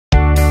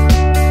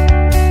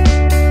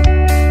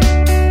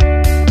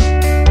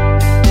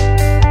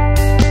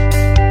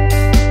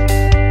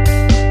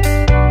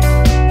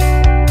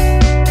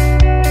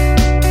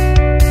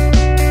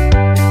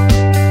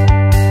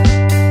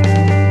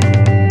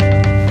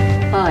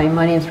Hi,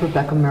 my name is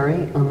Rebecca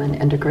Murray. I'm an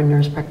endocrine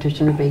nurse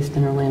practitioner based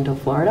in Orlando,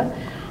 Florida.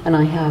 And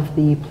I have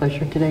the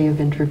pleasure today of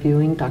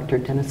interviewing Dr.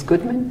 Dennis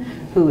Goodman,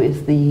 who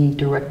is the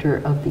director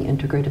of the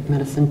Integrative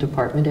Medicine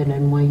Department at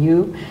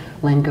NYU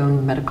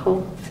Langone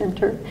Medical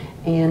Center.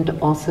 And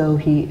also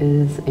he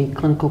is a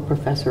clinical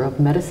professor of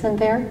medicine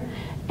there,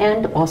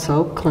 and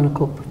also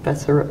clinical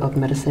professor of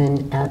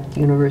medicine at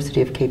the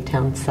University of Cape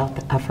Town,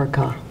 South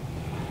Africa,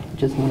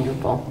 which is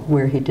wonderful,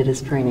 where he did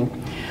his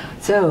training.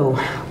 So,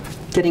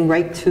 getting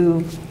right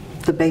to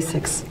the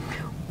basics,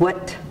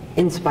 what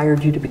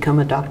inspired you to become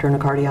a doctor and a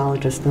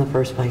cardiologist in the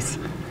first place?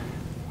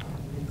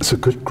 It's a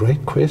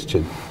great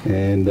question,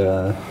 and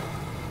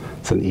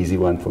it's an easy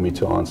one for me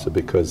to answer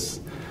because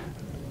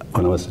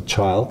when I was a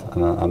child,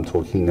 and I'm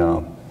talking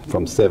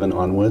from 7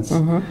 onwards,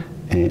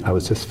 and I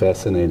was just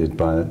fascinated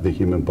by the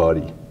human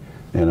body.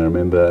 And I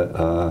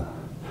remember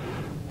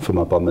for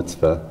my bar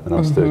mitzvah, when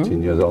I was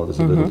 13 years old, as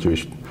a little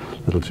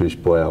Jewish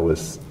boy,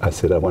 I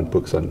said I want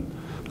books on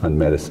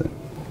medicine.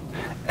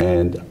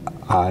 And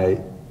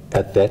I,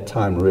 at that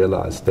time,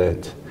 realized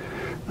that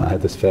I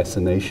had this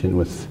fascination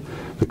with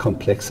the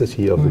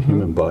complexity of the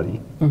human body.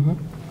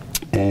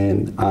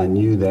 And I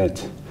knew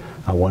that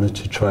I wanted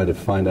to try to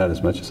find out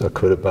as much as I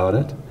could about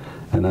it.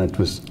 And it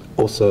was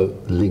also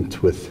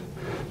linked with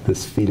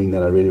this feeling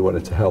that I really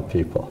wanted to help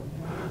people.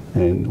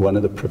 And one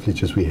of the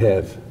privileges we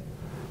have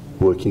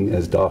working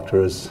as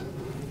doctors,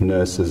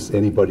 nurses,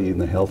 anybody in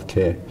the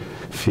healthcare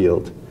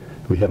field,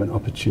 we have an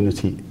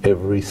opportunity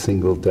every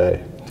single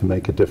day to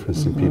make a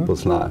difference in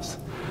people's lives.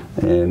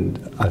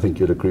 And I think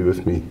you'll agree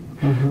with me,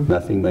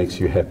 nothing makes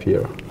you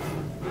happier.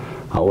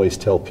 I always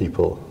tell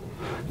people,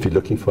 if you're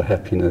looking for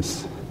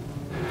happiness,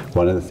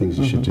 one of the things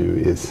you should do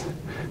is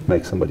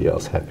make somebody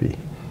else happy,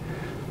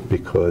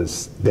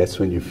 because that's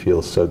when you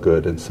feel so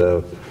good. And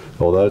so,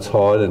 although it's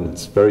hard and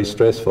it's very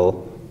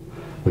stressful,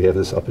 we have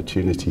this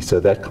opportunity. So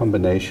that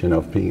combination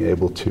of being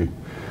able to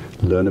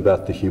learn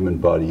about the human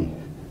body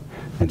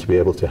and to be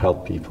able to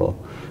help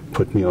people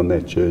put me on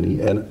that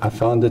journey. And I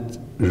found it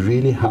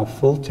really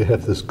helpful to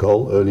have this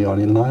goal early on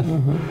in life,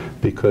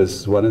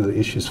 because one of the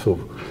issues for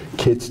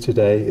kids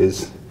today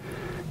is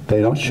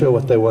they're not sure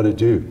what they want to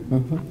do.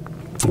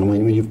 And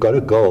when you've got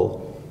a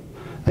goal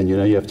and you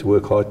know you have to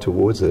work hard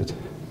towards it,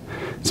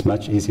 it's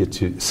much easier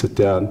to sit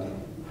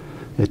down.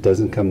 It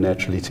doesn't come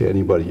naturally to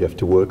anybody. You have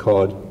to work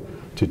hard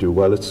to do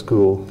well at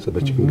school so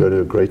that you can go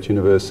to a great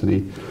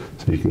university,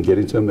 so you can get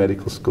into a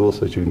medical school,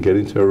 so that you can get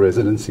into a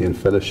residency and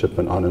fellowship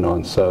and on and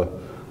on. So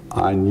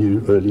I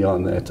knew early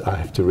on that I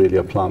have to really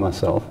apply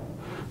myself,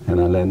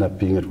 and I'll end up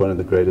being at one of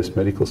the greatest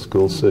medical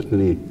schools,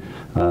 certainly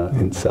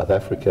in South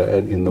Africa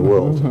and in the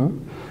world.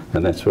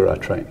 And that's where I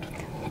trained.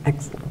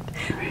 Excellent.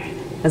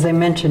 As I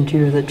mentioned,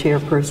 you're the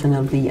chairperson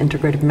of the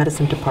Integrative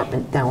Medicine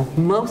Department. Now,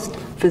 most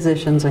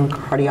physicians and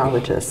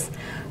cardiologists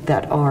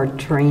that are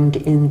trained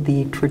in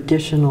the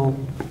traditional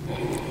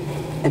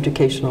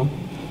educational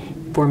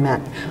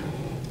format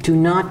do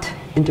not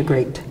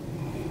integrate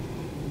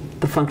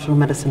the functional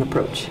medicine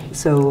approach.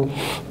 So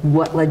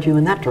what led you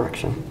in that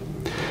direction?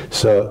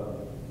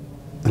 So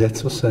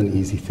that's also an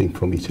easy thing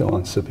for me to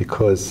answer,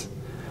 because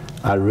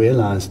I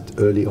realized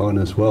early on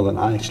as well, and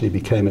I actually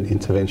became an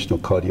interventional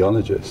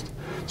cardiologist.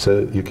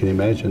 So you can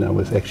imagine I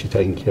was actually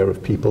taking care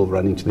of people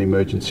running to the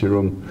emergency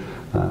room,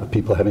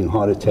 people having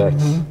heart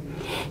attacks.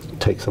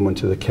 Take someone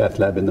to the cath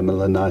lab in the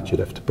middle of the night, you'd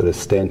have to put a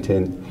stent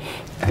in.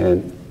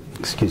 And,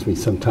 excuse me,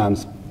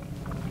 sometimes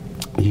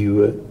you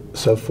were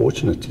so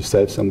fortunate to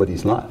save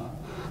somebody's life.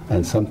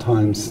 And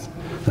sometimes,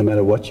 no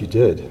matter what you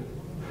did,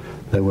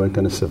 they weren't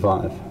going to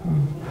survive.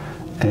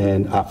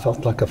 And I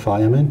felt like a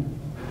fireman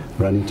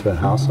running to a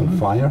house on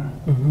fire.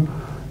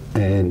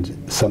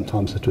 And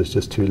sometimes it was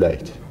just too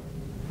late,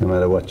 no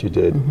matter what you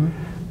did.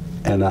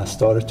 And I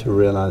started to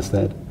realize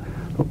that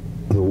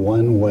the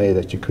one way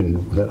that you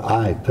can, that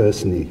I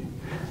personally,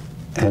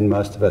 and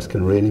most of us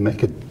can really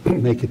make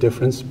a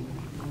difference,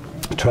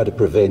 try to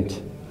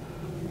prevent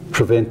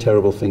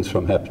terrible things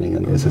from happening.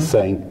 And there's a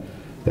saying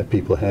that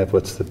people have,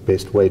 what's the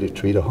best way to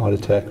treat a heart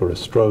attack or a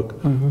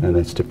stroke? And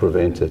that's to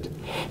prevent it.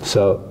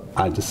 So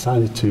I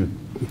decided to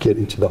get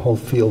into the whole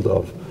field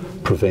of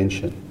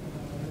prevention.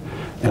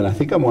 And I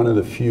think I'm one of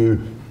the few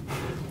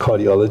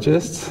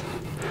cardiologists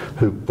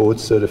who board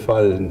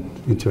certified in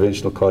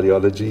interventional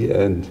cardiology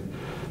and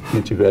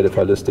integrative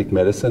holistic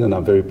medicine, and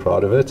I'm very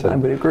proud of it. And I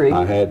would agree.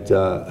 I had,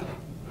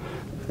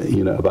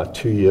 about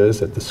 2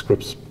 years at the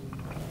Scripps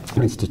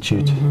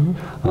Institute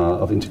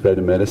of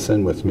Integrative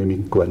Medicine with Mimi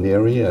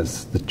Guarneri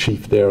as the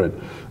chief there,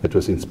 and it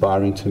was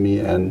inspiring to me,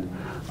 and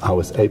I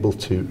was able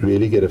to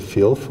really get a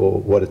feel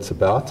for what it's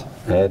about.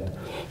 And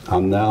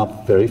I'm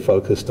now very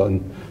focused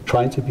on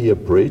trying to be a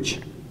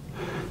bridge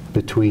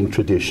between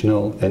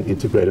traditional and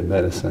integrative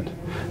medicine.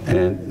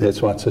 And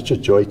that's why it's such a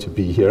joy to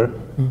be here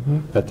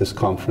at this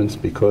conference,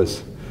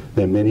 because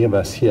there are many of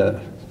us here,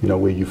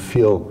 where you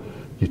feel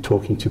you're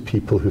talking to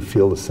people who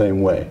feel the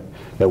same way.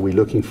 That we're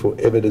looking for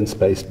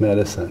evidence-based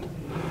medicine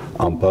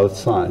on both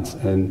sides.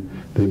 And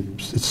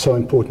it's so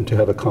important to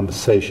have a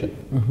conversation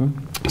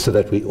so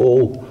that we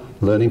all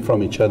learning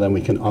from each other, and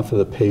we can offer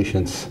the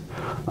patients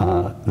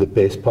the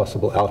best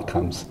possible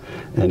outcomes.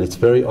 And it's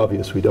very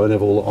obvious we don't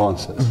have all the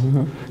answers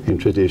in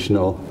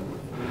traditional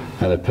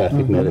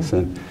allopathic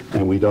medicine,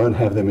 and we don't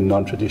have them in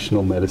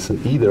non-traditional medicine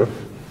either.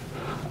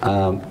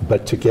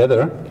 But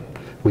together,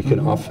 we can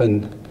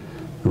often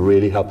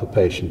really help a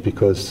patient,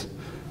 because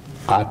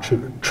I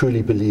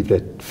truly believe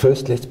that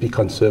first, let's be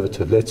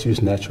conservative. Let's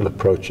use natural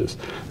approaches.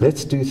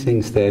 Let's do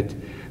things that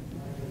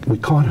we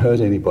can't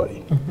hurt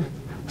anybody.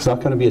 It's not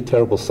going to be a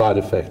terrible side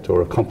effect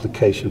or a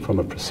complication from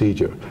a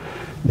procedure.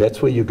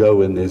 That's where you go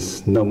when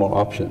there's no more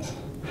options.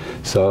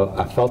 So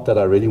I felt that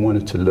I really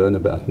wanted to learn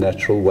about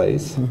natural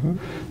ways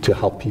to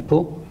help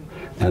people,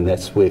 and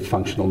that's where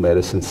functional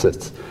medicine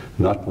sits.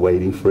 Not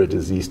waiting for a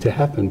disease to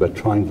happen, but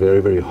trying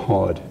very, very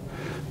hard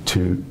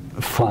to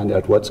find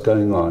out what's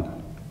going on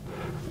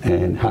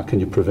and how can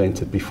you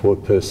prevent it before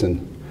a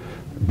person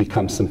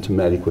becomes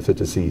symptomatic with a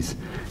disease.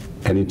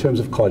 And in terms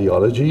of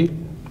cardiology,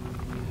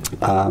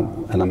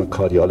 and I'm a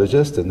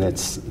cardiologist, and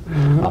that's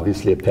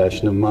obviously a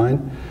passion of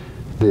mine,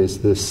 there's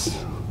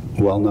this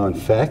well-known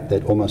fact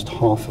that almost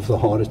half of the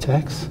heart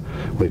attacks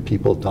where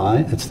people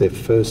die, it's their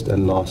first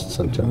and last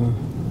symptom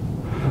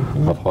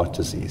of heart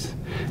disease.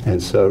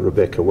 And so,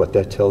 Rebecca, what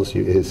that tells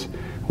you is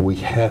we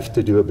have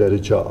to do a better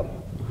job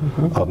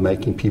of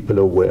making people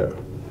aware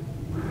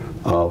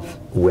of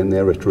when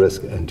they're at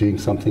risk and doing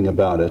something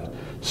about it,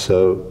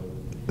 so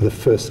the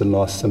first and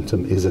last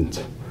symptom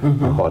isn't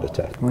a heart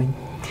attack. Right.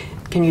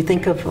 Can you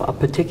think of a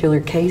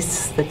particular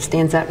case that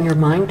stands out in your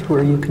mind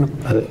where you can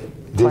apply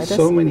There's this?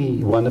 so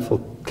many wonderful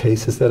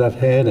cases that I've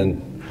had,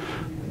 and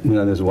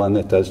there's one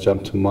that does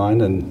jump to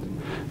mind,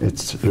 and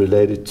it's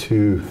related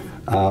to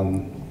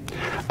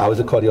I was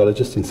a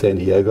cardiologist in San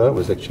Diego. I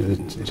was actually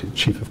the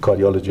chief of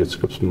cardiology at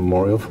Scripps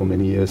Memorial for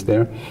many years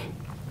there.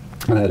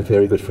 And I had a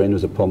very good friend who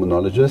was a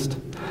pulmonologist.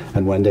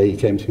 And one day he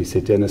came to me and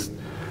said, "Dennis,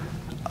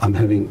 I'm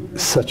having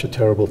such a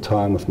terrible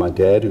time with my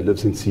dad who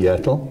lives in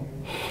Seattle.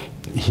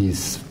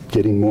 He's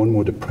getting more and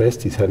more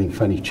depressed. He's having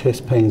funny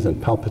chest pains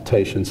and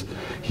palpitations.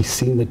 He's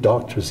seen the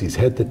doctors, he's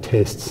had the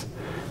tests,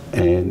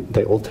 and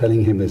they're all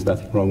telling him there's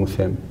nothing wrong with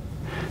him,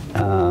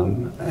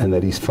 and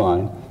that he's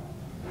fine.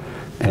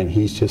 And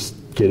he's just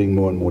getting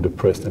more and more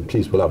depressed, and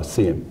please will I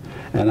see him."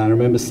 And I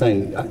remember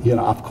saying,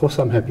 of course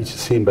I'm happy to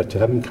see him, but to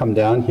have him come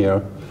down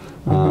here,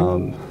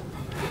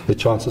 the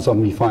chances of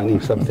me finding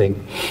something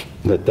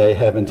that they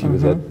haven't, he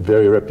was at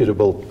very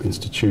reputable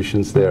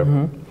institutions there.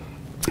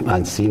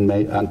 I'd seen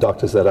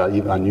doctors that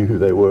I knew who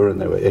they were, and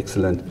they were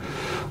excellent.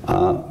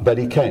 But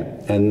he came,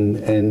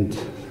 and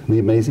the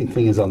amazing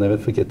thing is, I'll never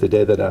forget the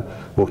day that I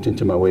walked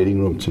into my waiting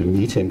room to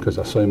meet him, because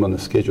I saw him on the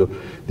schedule.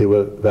 There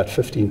were about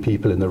 15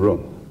 people in the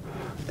room.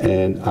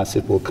 And I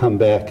said, "Well, come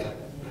back."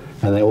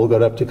 And they all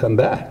got up to come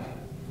back,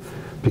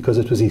 because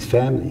it was his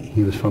family.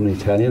 He was from an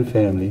Italian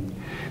family.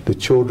 The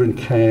children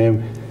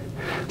came,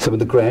 some of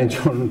the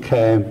grandchildren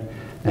came,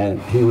 and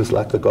he was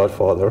like the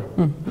godfather.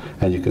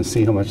 And you can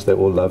see how much they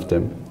all loved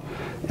him.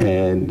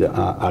 And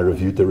I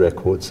reviewed the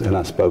records, and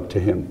I spoke to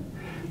him.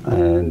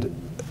 And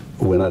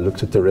when I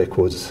looked at the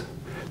records,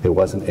 there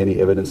wasn't any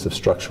evidence of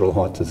structural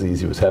heart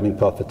disease. He was having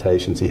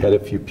palpitations, he had a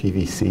few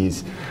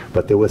PVCs,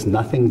 but there was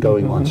nothing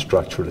going on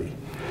structurally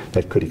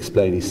that could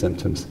explain his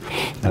symptoms.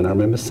 And I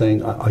remember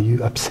saying, "Are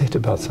you upset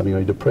about something? Are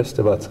you depressed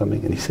about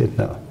something?" And he said,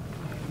 "No."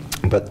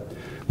 But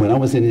when I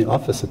was in the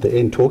office at the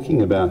end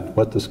talking about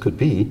what this could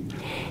be,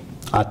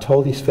 I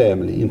told his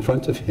family in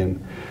front of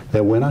him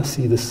that when I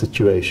see this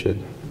situation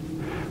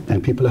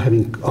and people are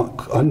having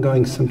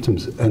ongoing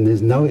symptoms and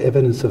there's no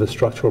evidence of a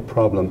structural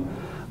problem,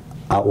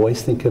 I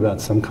always think about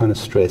some kind of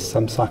stress,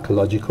 some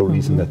psychological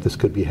reason that this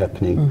could be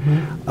happening.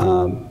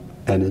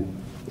 And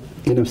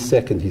in a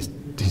second, his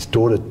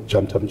daughter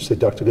jumped up and she said,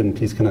 "Dr. Goodman,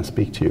 please can I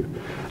speak to you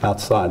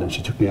outside?" And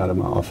she took me out of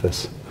my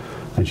office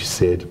and she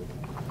said,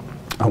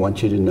 "I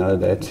want you to know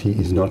that he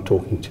is not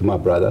talking to my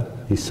brother,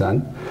 his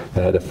son.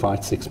 They had a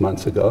fight 6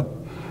 months ago,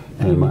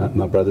 and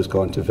my brother's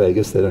gone to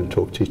Vegas. They don't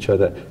talk to each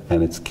other,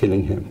 and it's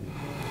killing him."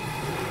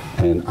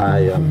 And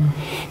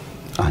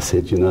I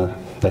said,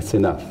 "That's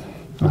enough."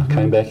 I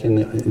came back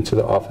into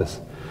the office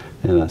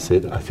and I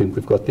said, "I think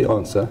we've got the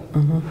answer.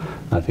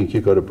 I think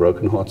you've got a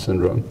broken heart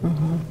syndrome."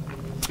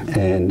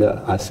 And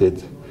I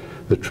said,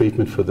 "The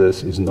treatment for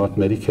this is not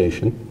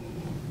medication."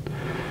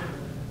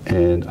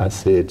 And I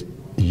said,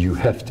 "You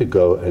have to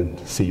go and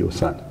see your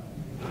son,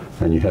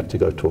 and you have to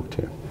go talk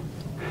to him."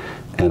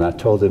 And I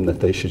told them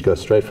that they should go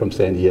straight from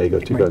San Diego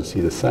to go and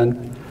see the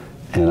son.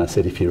 And I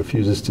said, if he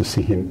refuses to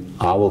see him,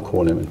 I will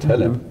call him and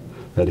tell him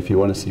that if you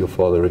want to see your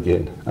father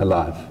again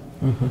alive,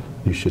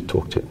 you should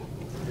talk to him.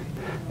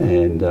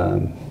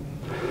 And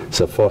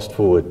so fast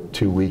forward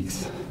 2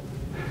 weeks,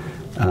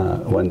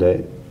 one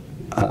day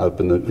I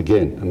open it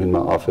again. I'm in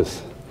my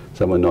office,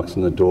 someone knocks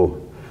on the door,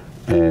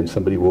 and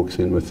somebody walks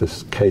in with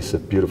this case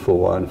of beautiful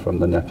wine from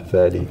the Napa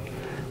Valley.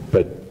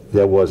 But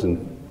that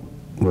wasn't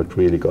what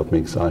really got me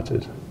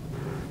excited.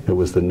 It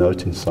was the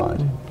note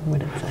inside. What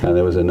did it say? And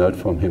there was a note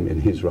from him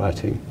in his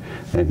writing,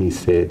 and he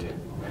said,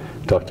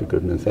 "Dr.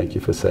 Goodman, thank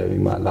you for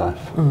saving my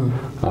life.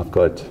 I've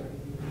got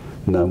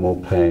no more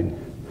pain,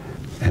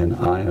 and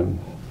I am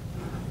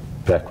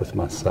back with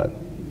my son.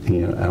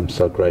 You know, I'm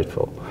so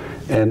grateful.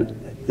 And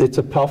it's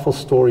a powerful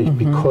story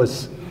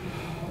because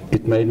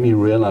it made me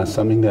realize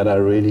something that I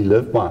really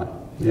live by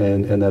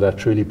and that I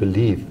truly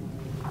believe.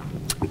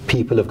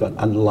 People have got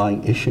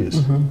underlying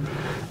issues.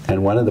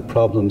 And one of the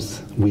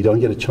problems, we don't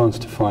get a chance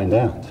to find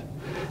out.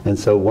 And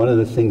so one of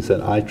the things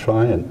that I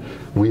try, and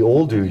we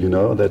all do, you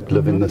know, that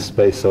live in the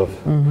space of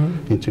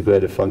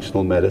integrative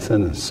functional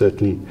medicine, and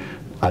certainly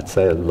I'd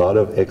say a lot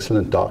of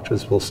excellent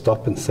doctors will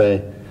stop and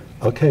say,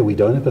 okay, we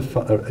don't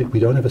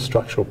have a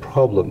structural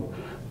problem,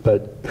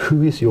 but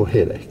who is your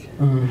headache?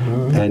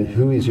 And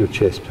who is your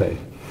chest pain?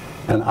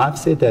 And I've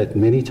said that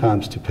many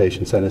times to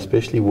patients, and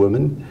especially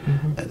women,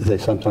 they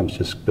sometimes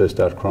just burst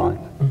out crying.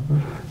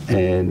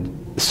 And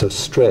so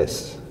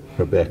stress,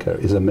 Rebecca,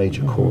 is a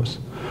major cause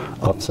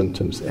of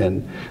symptoms.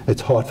 And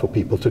it's hard for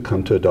people to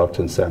come to a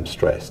doctor and say, I'm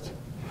stressed.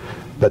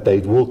 But they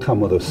will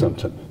come with a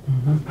symptom.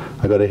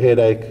 I got a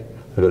headache,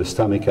 I got a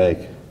stomach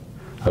ache,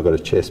 I got a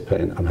chest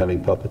pain, I'm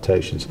having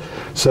palpitations.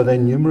 So there are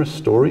numerous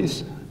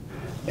stories,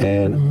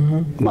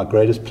 and my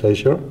greatest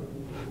pleasure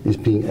is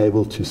being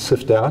able to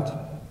sift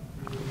out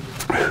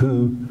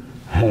who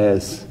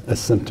has a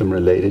symptom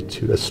related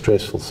to a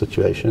stressful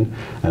situation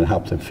and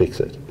help them fix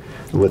it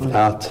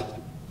without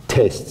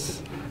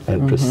tests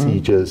and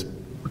procedures,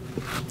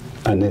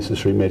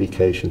 unnecessary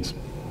medications.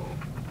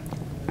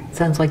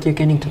 Sounds like you're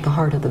getting to the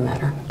heart of the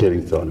matter.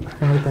 Getting to the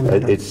heart of the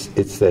matter.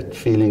 It's that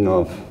feeling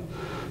of,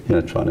 you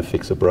know, trying to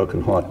fix a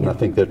broken heart. And I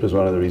think that was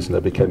one of the reasons I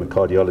became a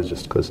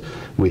cardiologist, because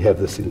we have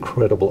this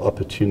incredible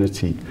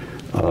opportunity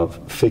of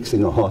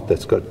fixing a heart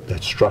that's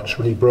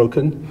structurally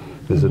broken.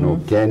 There's an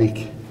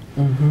organic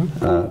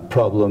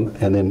problem,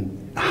 and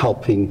then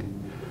helping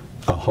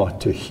a heart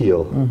to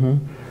heal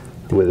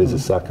where there's a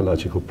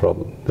psychological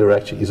problem. There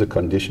actually is a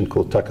condition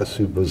called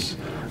Takotsubo's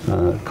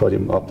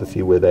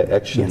cardiomyopathy, where they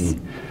actually,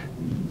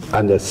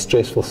 under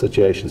stressful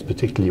situations,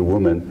 particularly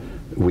women,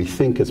 we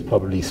think it's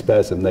probably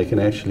spasm, they can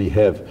actually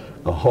have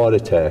a heart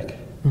attack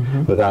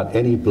without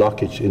any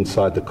blockage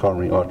inside the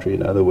coronary artery.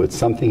 In other words,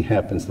 something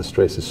happens, the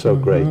stress is so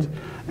great,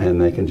 and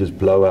they can just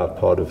blow out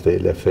part of their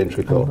left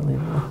ventricle.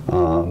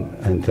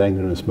 And thank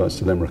goodness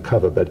most of them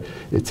recover, but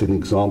it's an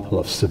example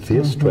of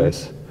severe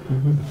stress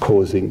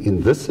causing,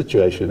 in this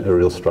situation, a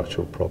real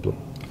structural problem.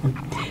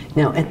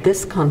 Now, at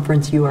this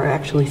conference, you are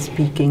actually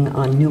speaking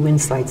on new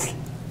insights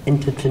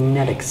into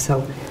genetics.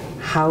 So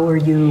how are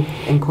you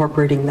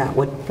incorporating that?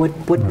 What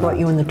brought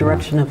you in the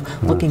direction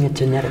of looking at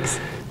genetics?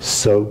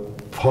 So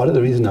part of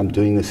the reason I'm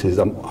doing this is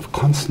I'm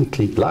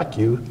constantly, like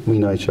you, we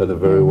know each other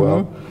very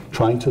well,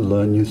 trying to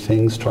learn new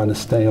things, trying to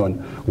stay on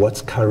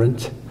what's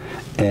current.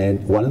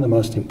 And one of the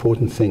most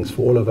important things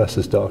for all of us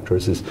as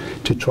doctors is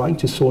to trying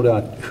to sort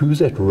out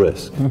who's at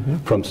risk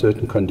from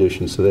certain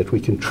conditions so that we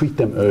can treat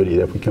them early,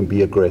 that we can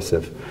be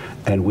aggressive.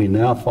 And we're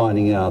now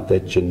finding out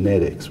that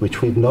genetics,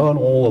 which we've known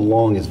all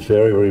along is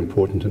very, very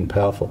important and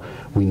powerful,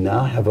 we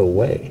now have a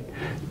way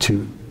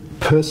to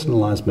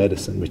personalize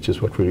medicine, which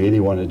is what we really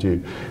want to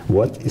do.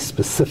 What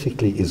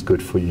specifically is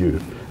good for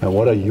you, and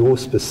what are your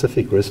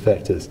specific risk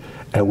factors?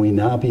 And we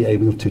now be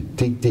able to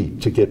dig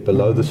deep to get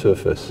below the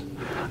surface.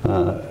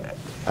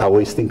 I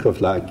always think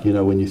of, like, you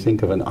know, when you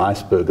think of an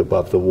iceberg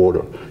above the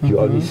water, you're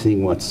only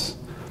seeing what's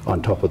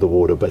on top of the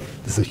water, but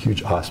there's a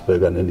huge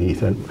iceberg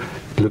underneath. And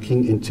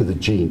looking into the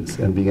genes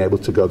and being able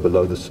to go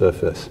below the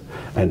surface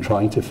and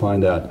trying to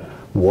find out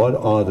what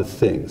are the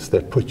things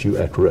that put you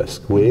at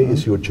risk. Where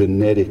is your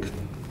genetic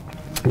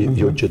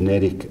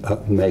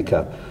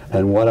makeup?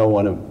 And what I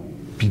want to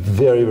be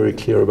very, very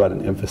clear about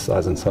and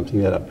emphasize, and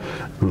something that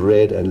I've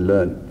read and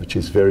learned, which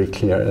is very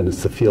clear, and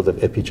it's the field of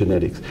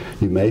epigenetics.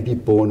 You may be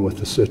born with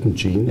a certain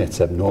gene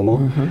that's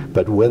abnormal,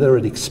 but whether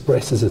it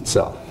expresses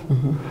itself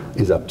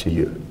is up to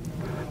you.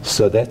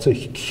 So that's a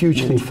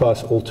huge thing for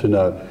us all to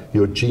know.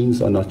 Your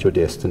genes are not your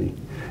destiny.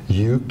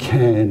 You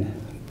can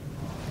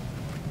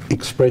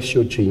express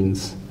your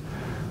genes,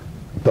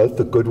 both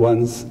the good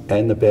ones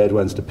and the bad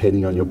ones,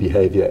 depending on your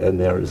behavior. And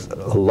there is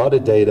a lot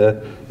of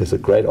data. There's a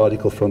great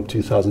article from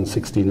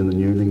 2016 in the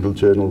New England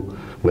Journal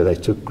where they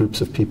took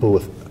groups of people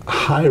with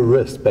high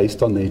risk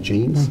based on their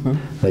genes.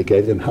 They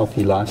gave them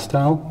healthy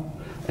lifestyle,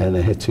 and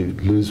they had to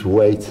lose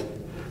weight,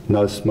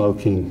 no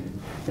smoking,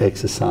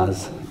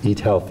 exercise,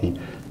 eat healthy.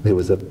 There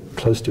was a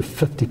close to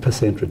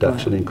 50%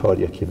 reduction in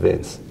cardiac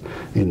events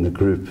in the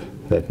group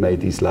that made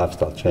these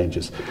lifestyle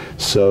changes.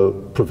 So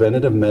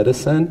preventative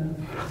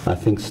medicine, I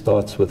think,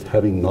 starts with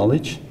having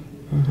knowledge.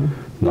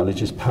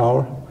 Knowledge is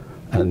power,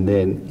 and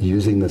then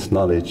using this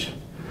knowledge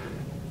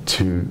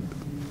to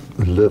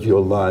live your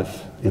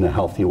life in a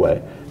healthy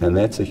way. And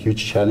that's a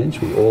huge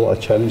challenge. We all are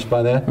challenged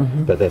by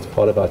that, but that's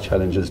part of our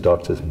challenge as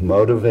doctors,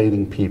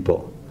 motivating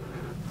people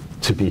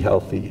to be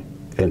healthy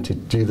and to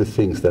do the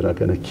things that are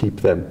going to keep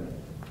them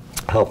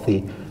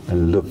healthy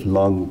and live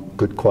long,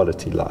 good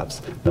quality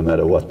lives, no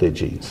matter what their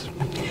genes.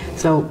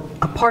 So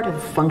a part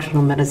of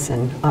functional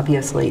medicine,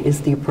 obviously,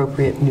 is the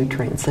appropriate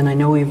nutrients. And I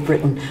know we've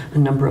written a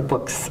number of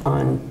books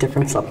on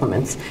different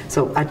supplements.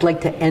 So I'd like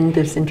to end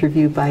this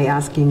interview by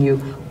asking you,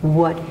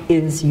 what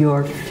is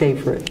your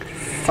favorite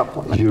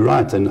supplement? You're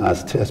right. And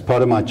as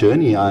part of my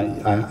journey,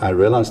 I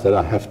realized that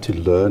I have to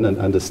learn and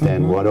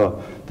understand what are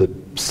the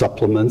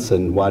supplements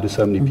and why do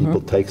so many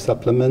people take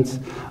supplements.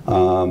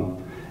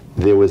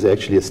 There was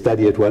actually a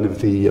study at one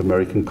of the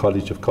American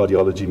College of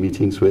Cardiology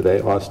meetings where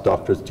they asked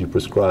doctors, do you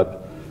prescribe,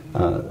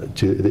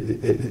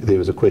 there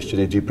was a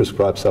question, do you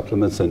prescribe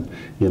supplements? And,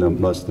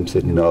 most of them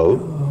said no.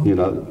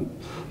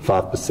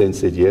 5%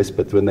 said yes,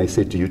 but when they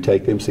said, do you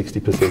take them,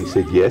 60%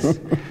 said yes.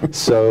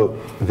 So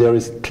there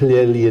is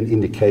clearly an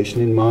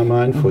indication in my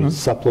mind for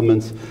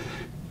supplements.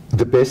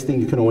 The best thing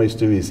you can always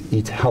do is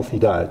eat a healthy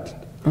diet.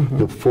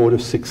 4 to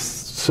 6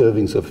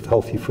 servings of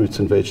healthy fruits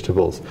and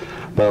vegetables.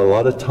 But a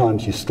lot of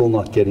times you're still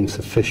not getting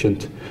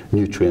sufficient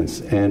nutrients.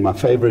 And my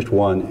favorite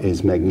one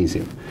is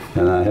magnesium.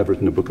 And I have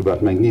written a book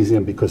about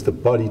magnesium because the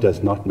body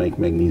does not make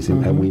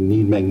magnesium, and we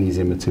need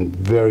magnesium. It's a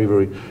very,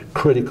 very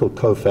critical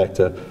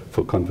cofactor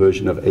for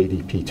conversion of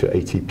ADP to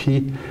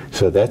ATP.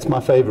 So that's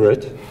my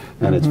favorite,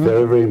 and it's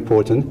very, very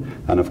important.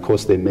 And of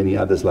course, there are many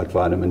others like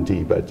vitamin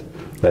D, but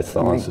that's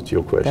the answer to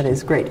your question. That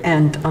is great.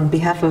 And on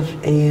behalf of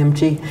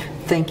AMMG,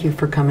 thank you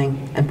for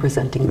coming and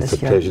presenting this here.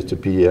 It's a pleasure to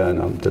be here,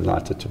 and I'm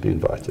delighted to be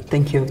invited.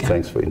 Thank you again.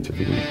 Thanks for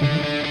interviewing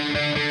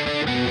me.